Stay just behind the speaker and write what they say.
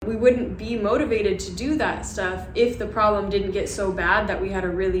we wouldn't be motivated to do that stuff if the problem didn't get so bad that we had a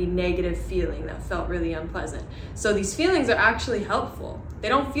really negative feeling that felt really unpleasant. So these feelings are actually helpful. They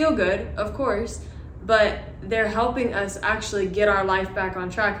don't feel good, of course, but they're helping us actually get our life back on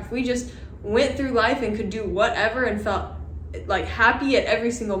track. If we just went through life and could do whatever and felt like happy at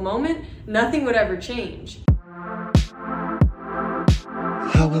every single moment, nothing would ever change.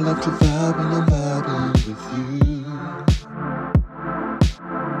 How I love to vibe when I'm vibing with you.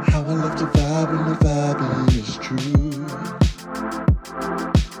 How I love to vibe when the vibing is true.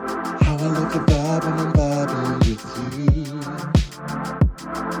 How I love to vibe when I'm vibing with you.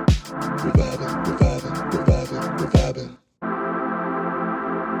 We're vibing, we're vibing, we're vibing, we're vibing.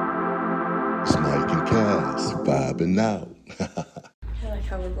 It's Mike and Cass vibing out. I like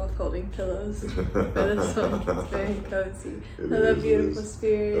how we're both holding pillows. That is fun. It's very cozy. Hello, beautiful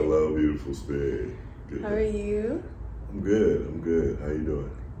spirit. Hello, beautiful spirit. Good. How are you? I'm good. How you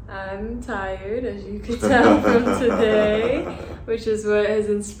doing? I'm tired, as you could tell from today, which is what has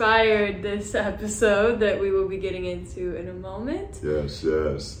inspired this episode that we will be getting into in a moment. Yes.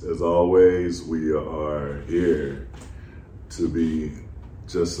 As always, we are here to be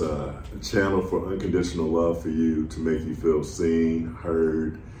just a channel for unconditional love for you, to make you feel seen,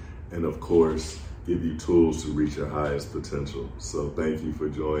 heard, and of course, give you tools to reach your highest potential. So thank you for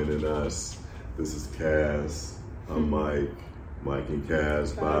joining us. This is Cass. I'm Mike and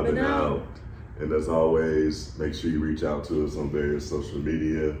Cass vibing out. And as always, make sure you reach out to us on various social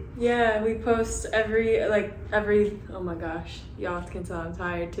media. Yeah, we post every, oh my gosh, y'all can tell I'm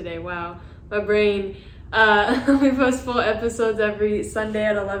tired today. Wow, my brain. We post full episodes every Sunday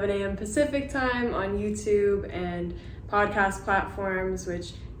at 11 a.m. Pacific time on YouTube and podcast platforms,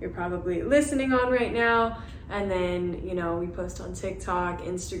 which you're probably listening on right now. And then, we post on TikTok,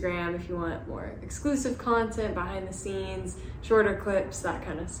 Instagram, if you want more exclusive content, behind the scenes, shorter clips, that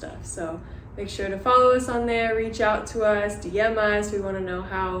kind of stuff. So make sure to follow us on there, reach out to us, DM us. We want to know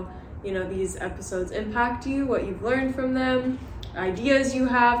how, these episodes impact you, what you've learned from them, ideas you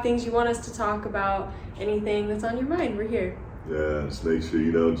have, things you want us to talk about, anything that's on your mind. We're here. Yes, make sure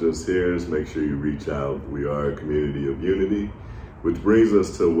you don't just hear us, make sure you reach out. We are a community of unity, which brings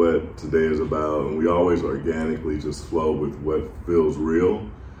us to what today is about. And we always organically just flow with what feels real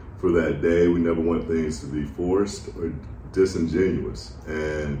for that day. We never want things to be forced or disingenuous.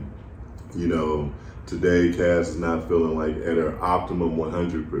 And, today Cass is not feeling like at her optimum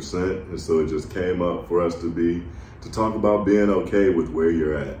 100%. And so it just came up for us to talk about being okay with where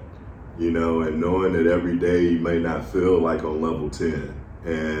you're at, and knowing that every day you may not feel like on level 10.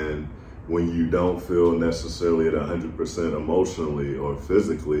 And when you don't feel necessarily at 100% emotionally or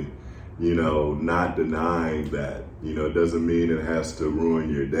physically, not denying that, it doesn't mean it has to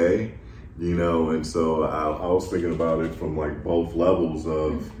ruin your day, and so I was thinking about it from like both levels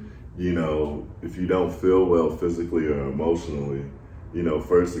of, if you don't feel well physically or emotionally,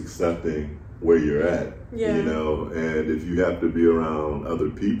 first accepting where you're at, and if you have to be around other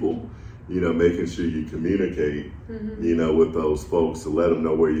people, making sure you communicate, with those folks to let them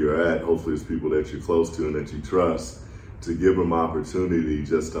know where you're at. Hopefully it's people that you're close to and that you trust, to give them opportunity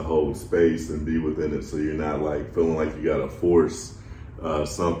just to hold space and be within it, so you're not like feeling like you gotta force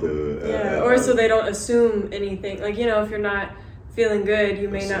something. Or so they don't assume anything. Like, if you're not feeling good, you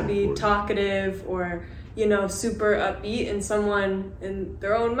may not be talkative or, super upbeat, and someone in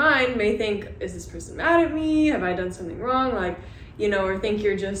their own mind may think, is this person mad at me? Have I done something wrong? Like, or think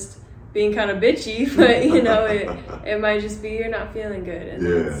you're just being kind of bitchy, but it might just be you're not feeling good.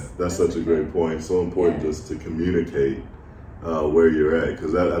 And that's such a great point. So important just to communicate where you're at,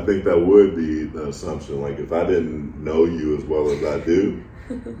 because I think that would be the assumption. Like, if I didn't know you as well as I do,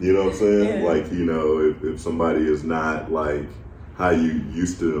 you know what I'm saying? Like, if somebody is not like how you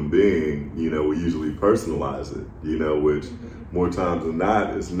used to them being, we usually personalize it, which more times than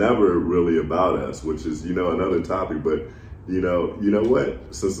not, it's never really about us, which is, another topic. But you know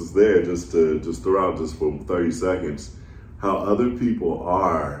what? Since it's there, just to throw out just for 30 seconds, how other people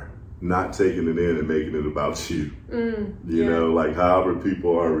are not taking it in and making it about you. Like however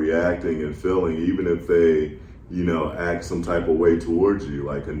people are reacting and feeling, even if they, act some type of way towards you,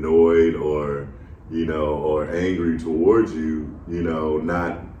 like annoyed or, or angry towards you,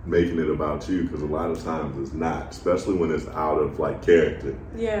 not making it about you, because a lot of times it's not, especially when it's out of like character.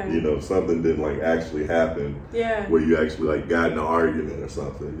 Something didn't like actually happen where you actually like got in an argument or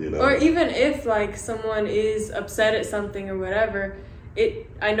something, or even if like someone is upset at something or whatever,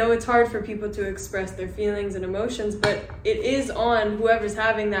 I know it's hard for people to express their feelings and emotions, but it is on whoever's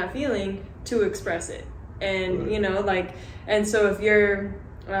having that feeling to express it. And and so if you're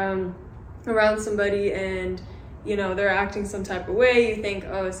around somebody and they're acting some type of way, you think,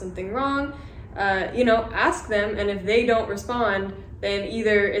 oh, is something wrong? Ask them, and if they don't respond, then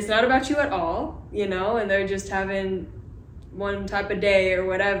either it's not about you at all, and they're just having one type of day or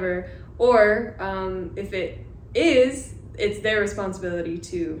whatever, or if it is, it's their responsibility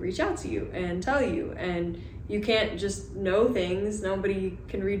to reach out to you and tell you. And you can't just know things. Nobody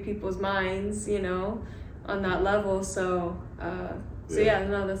can read people's minds, on that level. So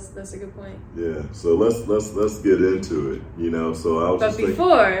that's a good point. Yeah. So let's get into it. So I was. But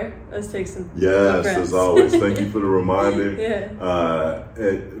before, let's take some. Yes, as always. Thank you for the reminder.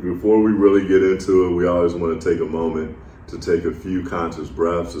 And before we really get into it, we always want to take a moment to take a few conscious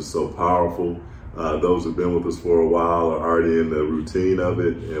breaths. It's so powerful. Those who've been with us for a while are already in the routine of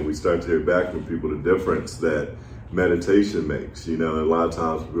it, and we start to hear back from people the difference that meditation makes. And a lot of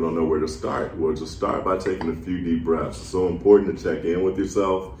times we don't know where to start. Well, just start by taking a few deep breaths. It's so important to check in with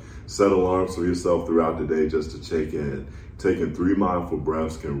yourself. Set alarms for yourself throughout the day just to check in. Taking 3 mindful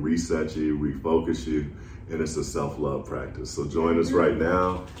breaths can reset you, refocus you, and it's a self-love practice. So join us right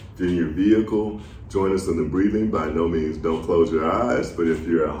now. If you're in your vehicle, join us in the breathing. By no means don't close your eyes, but if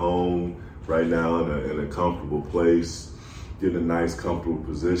you're at home right now in a comfortable place, get in a nice comfortable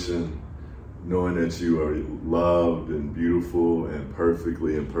position, knowing that you are loved and beautiful and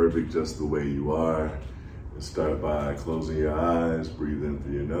perfectly imperfect just the way you are. And start by closing your eyes, breathe in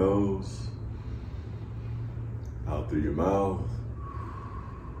through your nose, out through your mouth,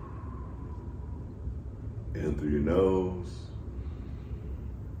 in through your nose,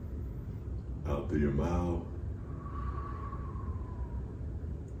 out through your mouth.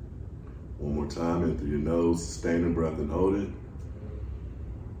 One more time, in through your nose, sustain the breath and hold it.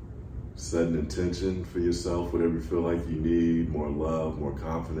 Set an intention for yourself, whatever you feel like you need, more love, more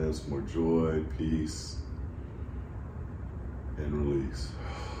confidence, more joy, peace, and release.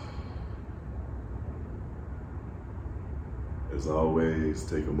 As always,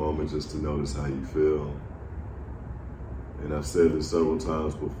 take a moment just to notice how you feel. And I've said this several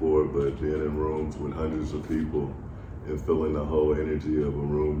times before, but being in rooms with hundreds of people and feeling the whole energy of a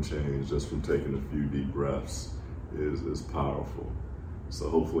room change just from taking a few deep breaths is powerful. So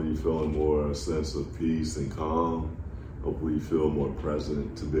hopefully you're feeling more a sense of peace and calm. Hopefully you feel more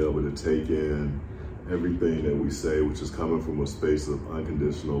present to be able to take in everything that we say, which is coming from a space of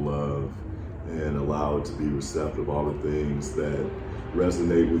unconditional love, and allow it to be receptive, all the things that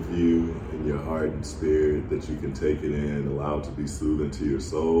resonate with you in your heart and spirit, that you can take it in, allow it to be soothing to your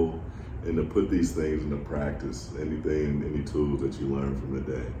soul, and to put these things into practice, any tools that you learn from the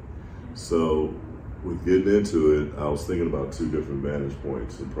day. So with getting into it, I was thinking about 2 different vantage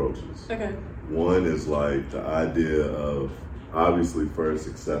points, approaches. Okay. One is like the idea of obviously first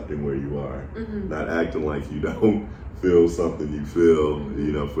accepting where you are, not acting like you don't feel something you feel,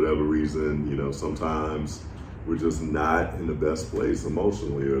 for whatever reason. Sometimes we're just not in the best place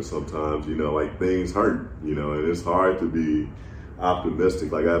emotionally, or sometimes, like things hurt, and it's hard to be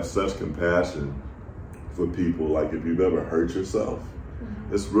optimistic. Like I have such compassion for people. Like if you've ever hurt yourself,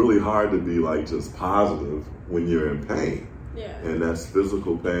 it's really hard to be like just positive when you're in pain. Yeah. And that's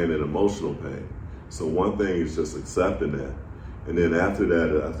physical pain and emotional pain. So one thing is just accepting that. And then after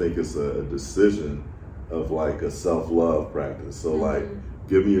that, I think it's a decision of like a self-love practice. So like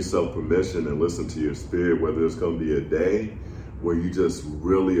giving yourself permission and listen to your spirit, whether it's going to be a day where you just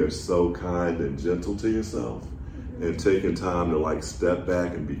really are so kind and gentle to yourself, and taking time to like step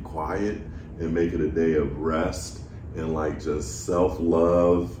back and be quiet and make it a day of rest and like just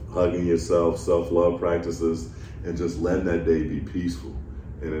self-love, hugging yourself, self-love practices, and just letting that day be peaceful.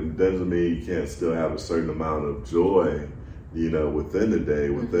 And it doesn't mean you can't still have a certain amount of joy, within the day,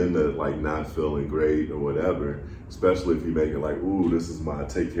 within the like not feeling great or whatever, especially if you make it like, ooh, this is my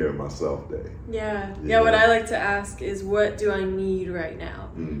take care of myself day. Yeah. What I like to ask is, what do I need right now?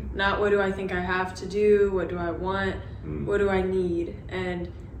 Not what do I think I have to do, what do I want, what do I need? And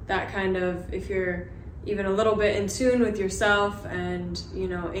that kind of, if you're even a little bit in tune with yourself and,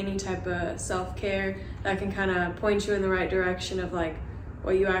 any type of self-care, that can kind of point you in the right direction of like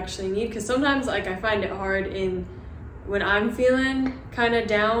what you actually need. Because sometimes like I find it hard when I'm feeling kind of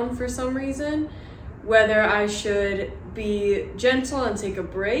down for some reason, whether I should be gentle and take a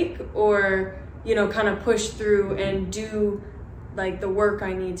break or, kind of push through and do like the work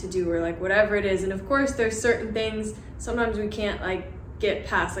I need to do, or like whatever it is. And of course there's certain things sometimes we can't like get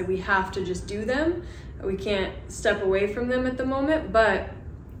past, like we have to just do them. We can't step away from them at the moment, but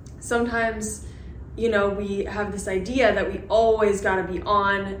sometimes, we have this idea that we always got to be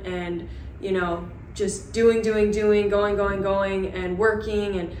on and, just doing, going, and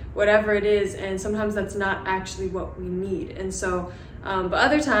working and whatever it is. And sometimes that's not actually what we need. And so But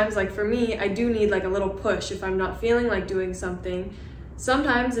other times, like for me, I do need like a little push if I'm not feeling like doing something.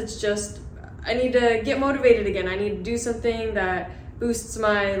 Sometimes it's just, I need to get motivated again. I need to do something that boosts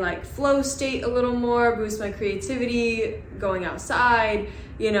my like flow state a little more, boosts my creativity, going outside,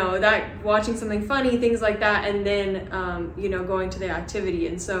 that watching something funny, things like that, and then, going to the activity.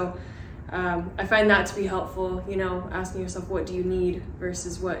 And so I find that to be helpful, asking yourself, what do you need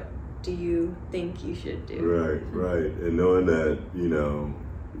versus what do you think you should do? Right. And knowing that,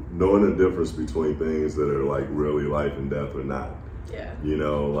 knowing the difference between things that are like really life and death or not. Yeah.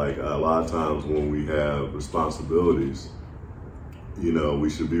 Like a lot of times when we have responsibilities, we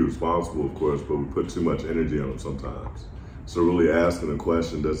should be responsible, of course, but we put too much energy on them sometimes. So really asking the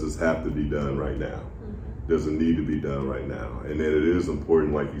question, does this have to be done right now? Does it need to be done right now? And then it is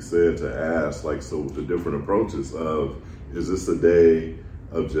important, like you said, to ask, like, so the different approaches of, is this a day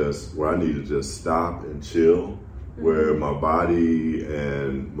of just where I need to just stop and chill, where my body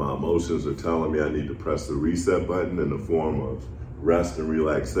and my emotions are telling me I need to press the reset button in the form of rest and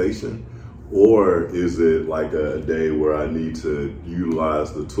relaxation? Or is it like a day where I need to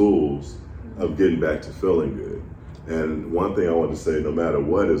utilize the tools of getting back to feeling good? And one thing I want to say, no matter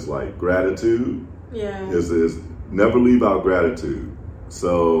what, is like gratitude is never leave out gratitude.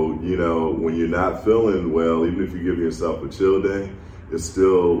 So, when you're not feeling well, even if you give yourself a chill day, it's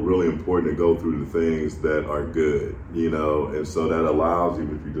still really important to go through the things that are good, and so that allows you,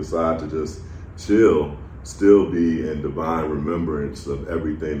 if you decide to just chill, still be in divine remembrance of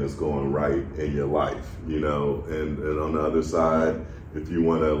everything that's going right in your life, and on the other side, if you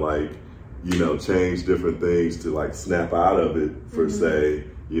want to change different things to like snap out of it per se,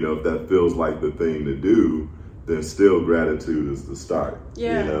 if that feels like the thing to do, then still gratitude is the start.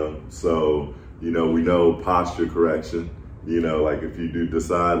 So we know posture correction, like if you do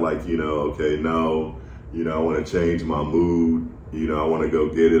decide okay, no, I want to change my mood, I want to go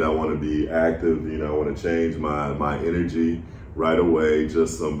get it, I want to be active, I want to change my energy right away,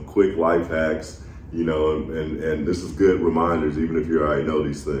 just some quick life hacks, and this is good reminders, even if you already know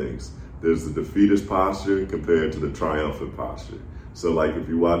these things. There's the defeatist posture compared to the triumphant posture. So like if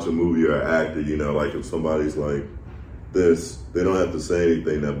you watch a movie or an actor, like if somebody's like this, they don't have to say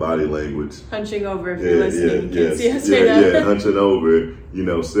anything, that body language. Hunching over if you're listening. You can see us right now. Hunching over,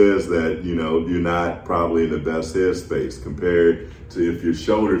 says that, you're not probably in the best headspace compared to if your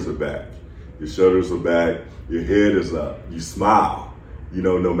shoulders are back. Your shoulders are back, your head is up, you smile.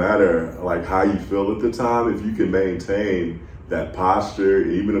 No matter like how you feel at the time, if you can maintain that posture,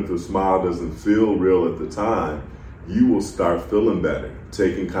 even if the smile doesn't feel real at the time, you will start feeling better.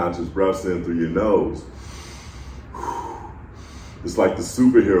 Taking conscious breaths in through your nose. It's like the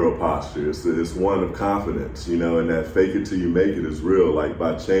superhero posture. It's one of confidence, and that fake it till you make it is real. Like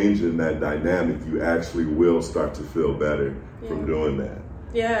by changing that dynamic, you actually will start to feel better from doing that.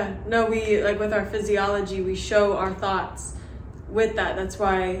 Yeah, no, we like with our physiology, we show our thoughts with that. That's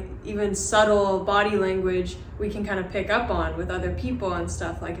why even subtle body language we can kind of pick up on with other people and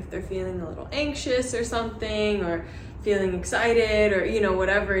stuff, like if they're feeling a little anxious or something, or feeling excited, or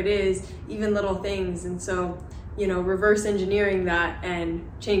whatever it is, even little things. And so reverse engineering that and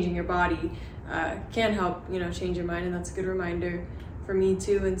changing your body can help change your mind, and that's a good reminder for me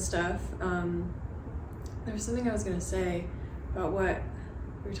too and stuff. There was something I was gonna say about what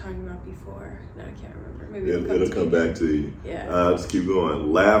we were talking about before. No, I can't remember. Maybe it'll come back to you. Let's keep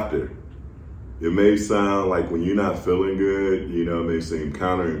going. Laughter. It may sound like when you're not feeling good, it may seem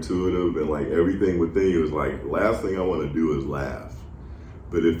counterintuitive, and like everything within you is like, last thing I want to do is laugh.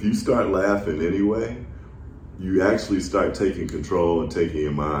 But if you start laughing anyway, you actually start taking control and taking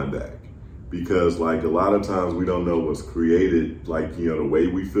your mind back. Because like a lot of times we don't know what's created, like, the way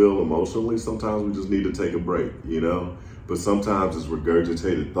we feel emotionally. Sometimes we just need to take a break, but sometimes it's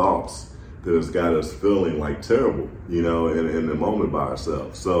regurgitated thoughts that has got us feeling like terrible, in the moment by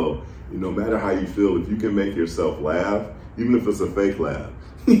ourselves. So, no matter how you feel, if you can make yourself laugh, even if it's a fake laugh,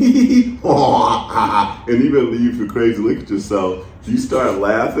 and even if you're crazy, look at yourself, you start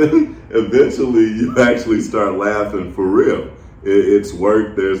laughing, eventually you actually start laughing for real. It's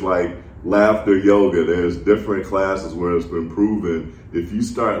work. There's like laughter yoga. There's different classes where it's been proven. If you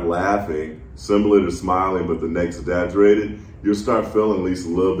start laughing, similar to smiling, but the next exaggerated, you'll start feeling at least a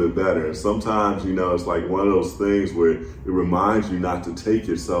little bit better. And sometimes, it's like one of those things where it reminds you not to take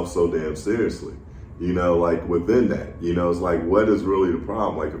yourself so damn seriously. Like within that, it's like, what is really the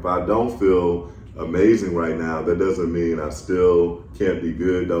problem? Like if I don't feel amazing right now, that doesn't mean I still can't be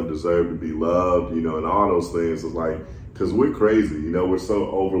good, don't deserve to be loved, and all those things. Is like, because we're crazy, we're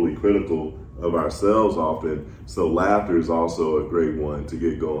so overly critical of ourselves often. So laughter is also a great one to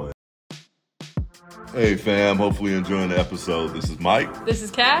get going. Hey fam, hopefully you're enjoying the episode. This is Mike. This is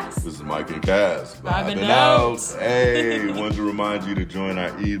Cass. This is Mike and Cass. Vibing out. Hey, wanted to remind you to join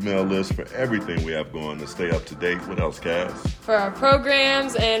our email list for everything we have going to stay up to date. What else, Cass? For our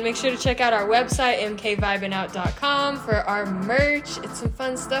programs, and make sure to check out our website, mkvibingout.com, for our merch. It's some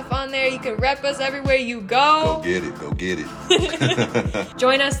fun stuff on there. You can rep us everywhere you go. Go get it.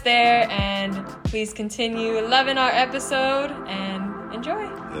 Join us there, and please continue loving our episode and enjoy.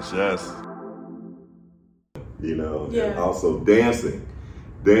 Yes. And also dancing.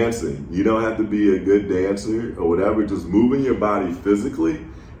 You don't have to be a good dancer or whatever, just moving your body physically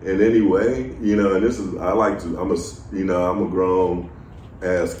in any way, and this is, I'm a grown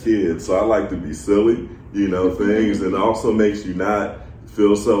ass kid, so I like to be silly, things, and it also makes you not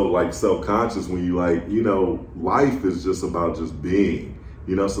feel so like self-conscious when you life is just about just being,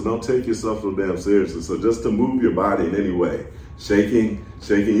 so don't take yourself so damn seriously. So just to move your body in any way, shaking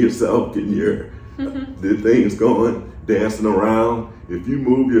yourself, getting your the things going, dancing around. If you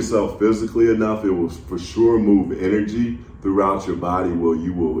move yourself physically enough, it will for sure move energy throughout your body where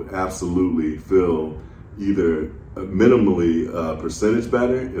you will absolutely feel either minimally percentage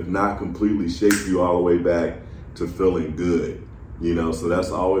better, if not completely shake you all the way back to feeling good, so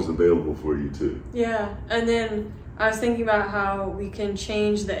that's always available for you too. Yeah, and then I was thinking about how we can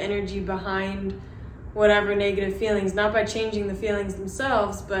change the energy behind whatever negative feelings, not by changing the feelings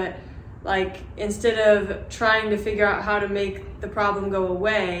themselves, but instead of trying to figure out how to make the problem go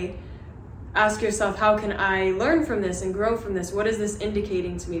away, ask yourself, how can I learn from this and grow from this? What is this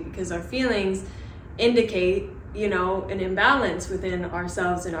indicating to me? Because our feelings indicate, an imbalance within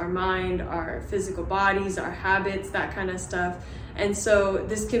ourselves and our mind, our physical bodies, our habits, that kind of stuff. And so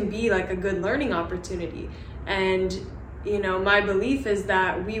this can be a good learning opportunity. And, my belief is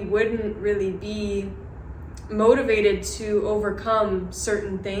that we wouldn't really be motivated to overcome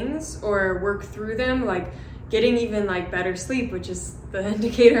certain things or work through them, getting even better sleep, which is the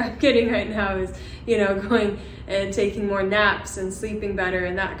indicator I'm getting right now, is going and taking more naps and sleeping better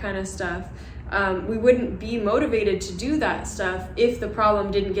and that kind of stuff. We wouldn't be motivated to do that stuff if the problem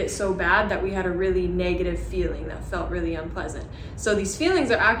didn't get so bad that we had a really negative feeling that felt really unpleasant. So these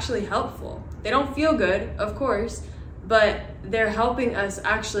feelings are actually helpful. They don't feel good, of course, but they're helping us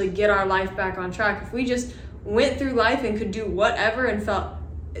actually get our life back on track. If we just went through life and could do whatever and felt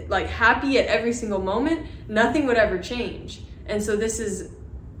happy at every single moment, nothing would ever change. And so this is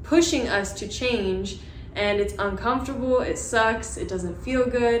pushing us to change, and it's uncomfortable, it sucks, it doesn't feel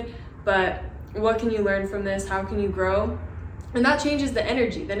good, but what can you learn from this? How can you grow? And that changes the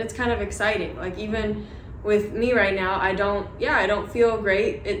energy. Then it's kind of exciting. Even with me right now, I don't feel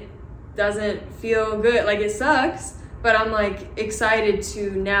great. It doesn't feel good. It sucks, but I'm excited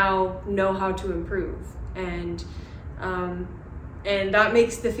to now know how to improve. And that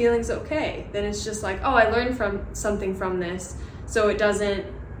makes the feelings okay. Then it's just I learned from something from this, so it's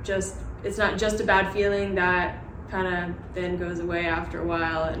not just a bad feeling that kind of then goes away after a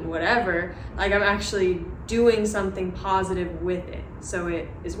while and whatever. I'm actually doing something positive with it, so it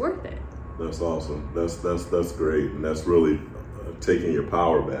is worth it. That's awesome. That's great, and that's really taking your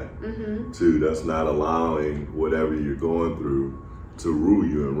power back too. That's not allowing whatever you're going through to rule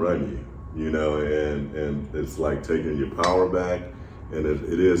you and run you. And it's taking your power back, and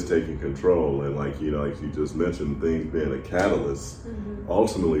it is taking control. And like you just mentioned, things being a catalyst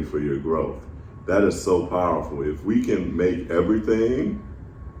ultimately for your growth. That is so powerful. If we can make everything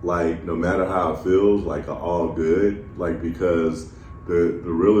no matter how it feels, all good, because the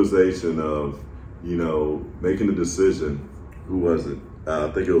realization of, making a decision, who was it? I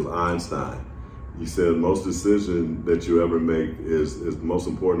think it was Einstein. He said most decision that you ever make is the most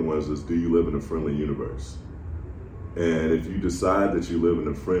important one is do you live in a friendly universe? And if you decide that you live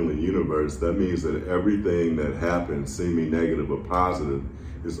in a friendly universe, that means that everything that happens, seeming negative or positive,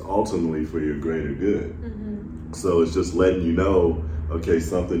 is ultimately for your greater good. So it's just letting you know, okay,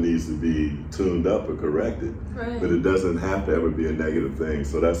 something needs to be tuned up or corrected. Right. But it doesn't have to ever be a negative thing.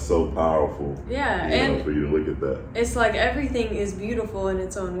 So that's so powerful. Yeah, and for you to look at that. It's everything is beautiful in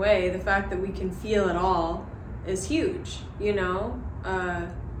its own way. The fact that we can feel it all is huge,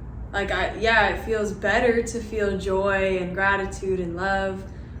 it feels better to feel joy and gratitude and love,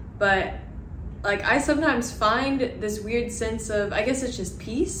 but I sometimes find this weird sense of, I guess it's just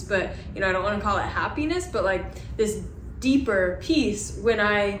peace, but I don't want to call it happiness, but this deeper peace when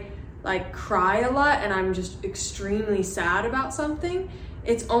I cry a lot and I'm just extremely sad about something.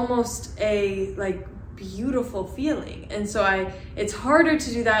 It's almost a beautiful feeling. And so it's harder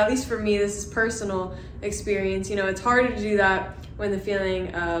to do that, at least for me, this is personal experience, it's harder to do that when the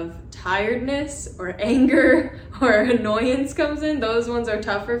feeling of tiredness or anger or annoyance comes in. Those ones are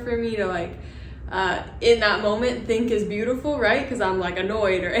tougher for me to in that moment think is beautiful, right? Because I'm like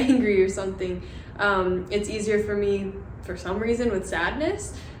annoyed or angry or something. It's easier for me for some reason with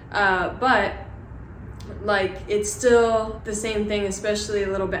sadness, but like it's still the same thing, especially a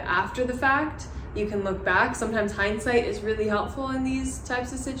little bit after the fact. You can look back. Sometimes hindsight is really helpful in these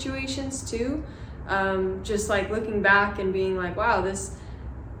types of situations too. Just like looking back and being like, wow, this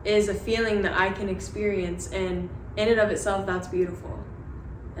is a feeling that I can experience, and in and of itself, that's beautiful.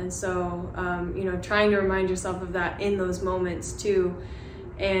 And so, trying to remind yourself of that in those moments too,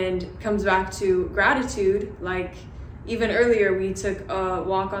 and comes back to gratitude. Like even earlier, we took a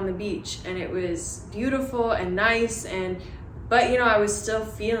walk on the beach, and it was beautiful and nice, but I was still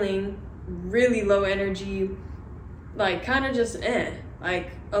feeling really low energy, like kind of just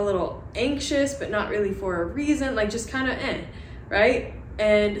like a little anxious, but not really for a reason, like just kind of right?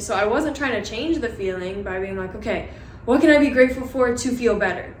 And so I wasn't trying to change the feeling by being like, okay, what can I be grateful for to feel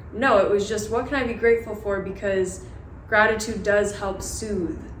better? No, it was just, what can I be grateful for? Because gratitude does help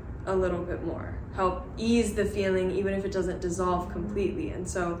soothe a little bit more, help ease the feeling, even if it doesn't dissolve completely. And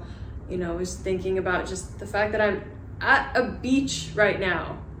so, I was thinking about just the fact that I'm at a beach right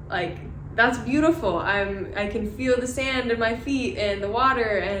now. Like, that's beautiful. I can feel the sand in my feet and the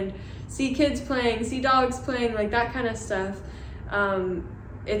water, and see kids playing, see dogs playing, like that kind of stuff.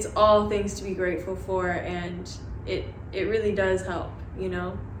 It's all things to be grateful for, and it really does help,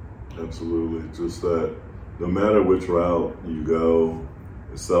 Absolutely. Just that no matter which route you go,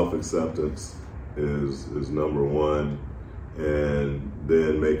 self-acceptance is number one, and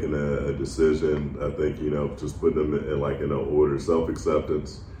then making a decision. I think, just putting them in order.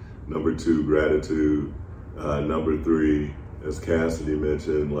 Self-acceptance, number 2, gratitude, number 3, as Cassidy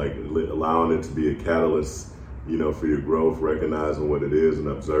mentioned, like allowing it to be a catalyst, for your growth, recognizing what it is and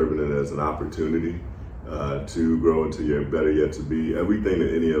observing it as an opportunity to grow into your better yet to be. Everything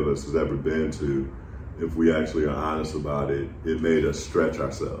that any of us has ever been to, if we actually are honest about it, it made us stretch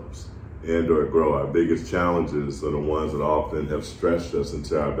ourselves and or grow. Our biggest challenges are the ones that often have stretched us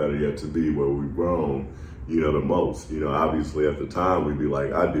into our better yet to be, where we've grown, the most. Obviously at the time we'd be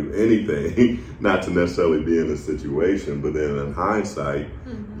like, I'd do anything not to necessarily be in this situation, but then in hindsight,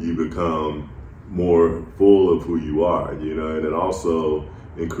 you become more full of who you are, and it also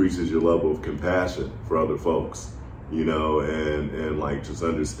increases your level of compassion for other folks, and like just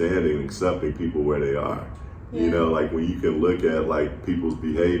understanding and accepting people where they are. Like when you can look at like people's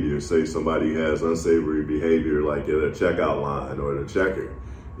behavior, say somebody has unsavory behavior like at a checkout line or at a checker,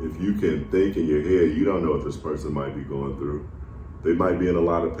 if you can think in your head, you don't know what this person might be going through. They might be in a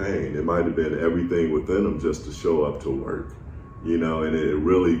lot of pain. It might have been everything within them just to show up to work. And it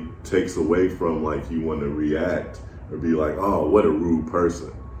really takes away from like you want to react or be like, oh, what a rude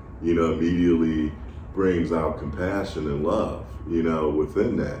person, immediately brings out compassion and love,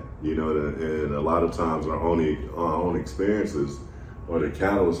 within that, and a lot of times our own experiences are the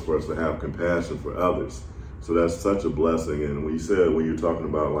catalyst for us to have compassion for others. So that's such a blessing. And when you're talking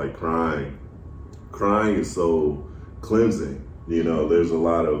about like crying is so cleansing, there's a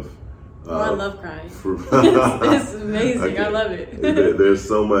lot of, I love crying. It's amazing. I love it. There's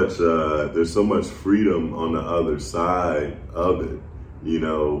so much freedom on the other side of it.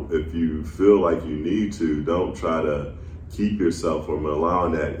 If you feel like you need to, don't try to keep yourself from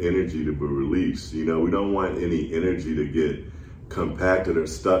allowing that energy to be released. We don't want any energy to get compacted or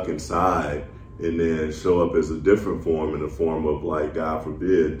stuck inside and then show up as a different form, in the form of like, God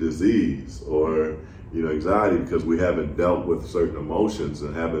forbid, disease or anxiety, because we haven't dealt with certain emotions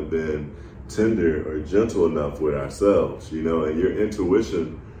and haven't been tender or gentle enough with ourselves, and your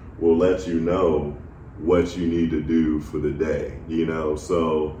intuition will let you know what you need to do for the day,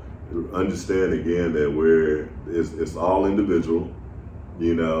 so understand again that it's all individual,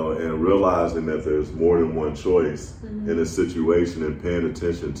 and realizing that there's more than one choice in a situation, and paying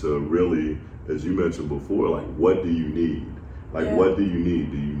attention to really, as you mentioned before, like what do you need? What do you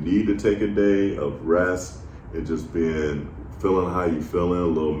need? Do you need to take a day of rest and just feeling how you feeling, a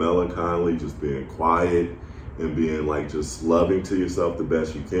little melancholy, just being quiet and being like just loving to yourself the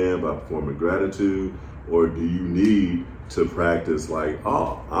best you can by performing gratitude? Or do you need to practice like,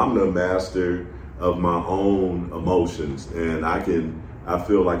 oh, I'm the master of my own emotions, and I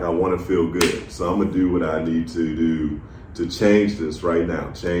feel like I want to feel good, so I'm gonna do what I need to do to change this right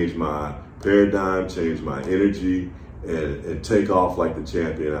now, change my paradigm, change my energy, and take off like the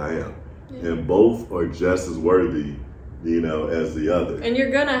champion I am. And both are just as worthy, as the other. And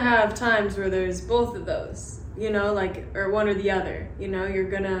you're gonna have times where there's both of those, or one or the other.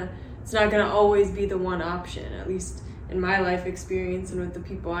 It's not gonna always be the one option. At least in my life experience and with the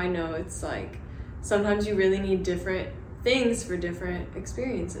people I know, it's like sometimes you really need different things for different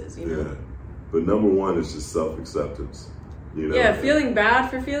experiences. Yeah. But number one is just self-acceptance. You know? Yeah, feeling bad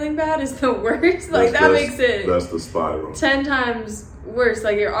for feeling bad is the worst. Like that makes it that's the spiral. 10 times worse.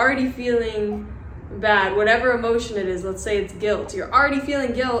 Like you're already feeling bad, whatever emotion it is. Let's say it's guilt. You're already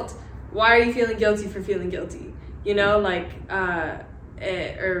feeling guilt. Why are you feeling guilty for feeling guilty? You know, like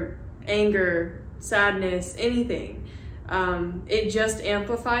or anger, sadness, anything. It just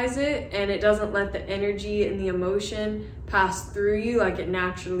amplifies it, and it doesn't let the energy and the emotion pass through you like it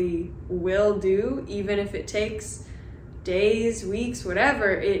naturally will do, even if it takes days, weeks,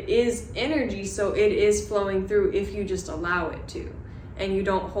 whatever. It is energy, so it is flowing through if you just allow it to. And you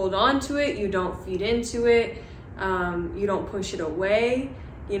don't hold on to it, you don't feed into it, you don't push it away.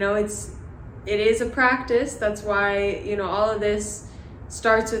 You know, it is a practice. That's why, you know, all of this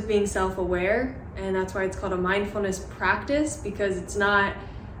starts with being self-aware, and that's why it's called a mindfulness practice, because it's not,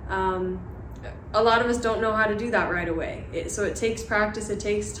 a lot of us don't know how to do that right away. So it takes practice, it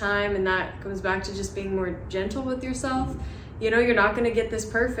takes time, and that comes back to just being more gentle with yourself. You know, you're not going to get this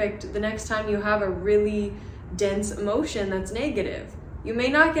perfect the next time you have a really dense emotion that's negative. You may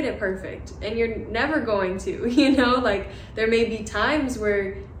not get it perfect, and you're never going to, you know, like there may be times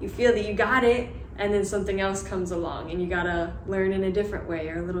where you feel that you got it, and then something else comes along and you gotta learn in a different way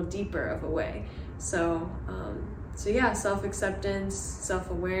or a little deeper of a way. So yeah, self-acceptance,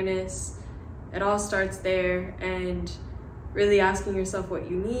 self-awareness, it all starts there, and really asking yourself what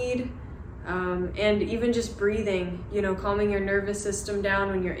you need, and even just breathing, you know, calming your nervous system down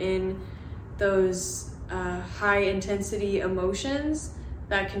when you're in those high intensity emotions.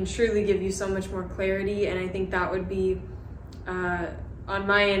 That can truly give you so much more clarity. And I think that would be on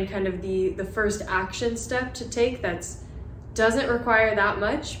my end kind of the first action step to take. That's doesn't require that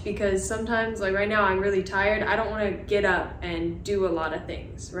much, because sometimes, like right now, I'm really tired. I don't want to get up and do a lot of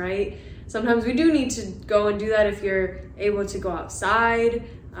things, right? Sometimes we do need to go and do that if you're able to go outside,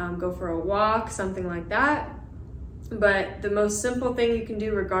 go for a walk, something like that. But the most simple thing you can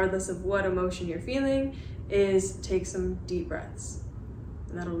do, regardless of what emotion you're feeling, is take some deep breaths.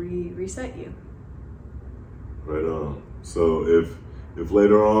 And that'll reset you. Right on. So if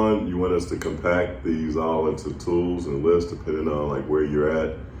later on you want us to compact these all into tools and lists, depending on like where you're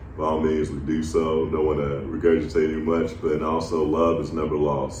at, by all means we do so. Don't want to regurgitate too much, but also love is never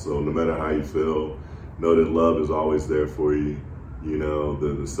lost. So no matter how you feel, know that love is always there for you. You know,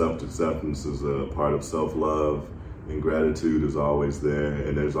 the self-acceptance is a part of self-love, and gratitude is always there,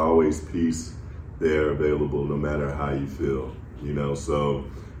 and there's always peace there available no matter how you feel. You know, so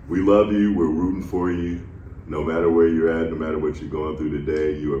we love you, we're rooting for you. No matter where you're at, no matter what you're going through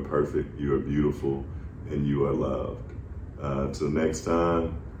today, you are perfect, you are beautiful, and you are loved. Till next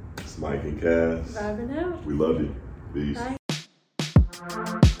time, it's Mike and Cass. Vibing out. We love you. Peace. Bye.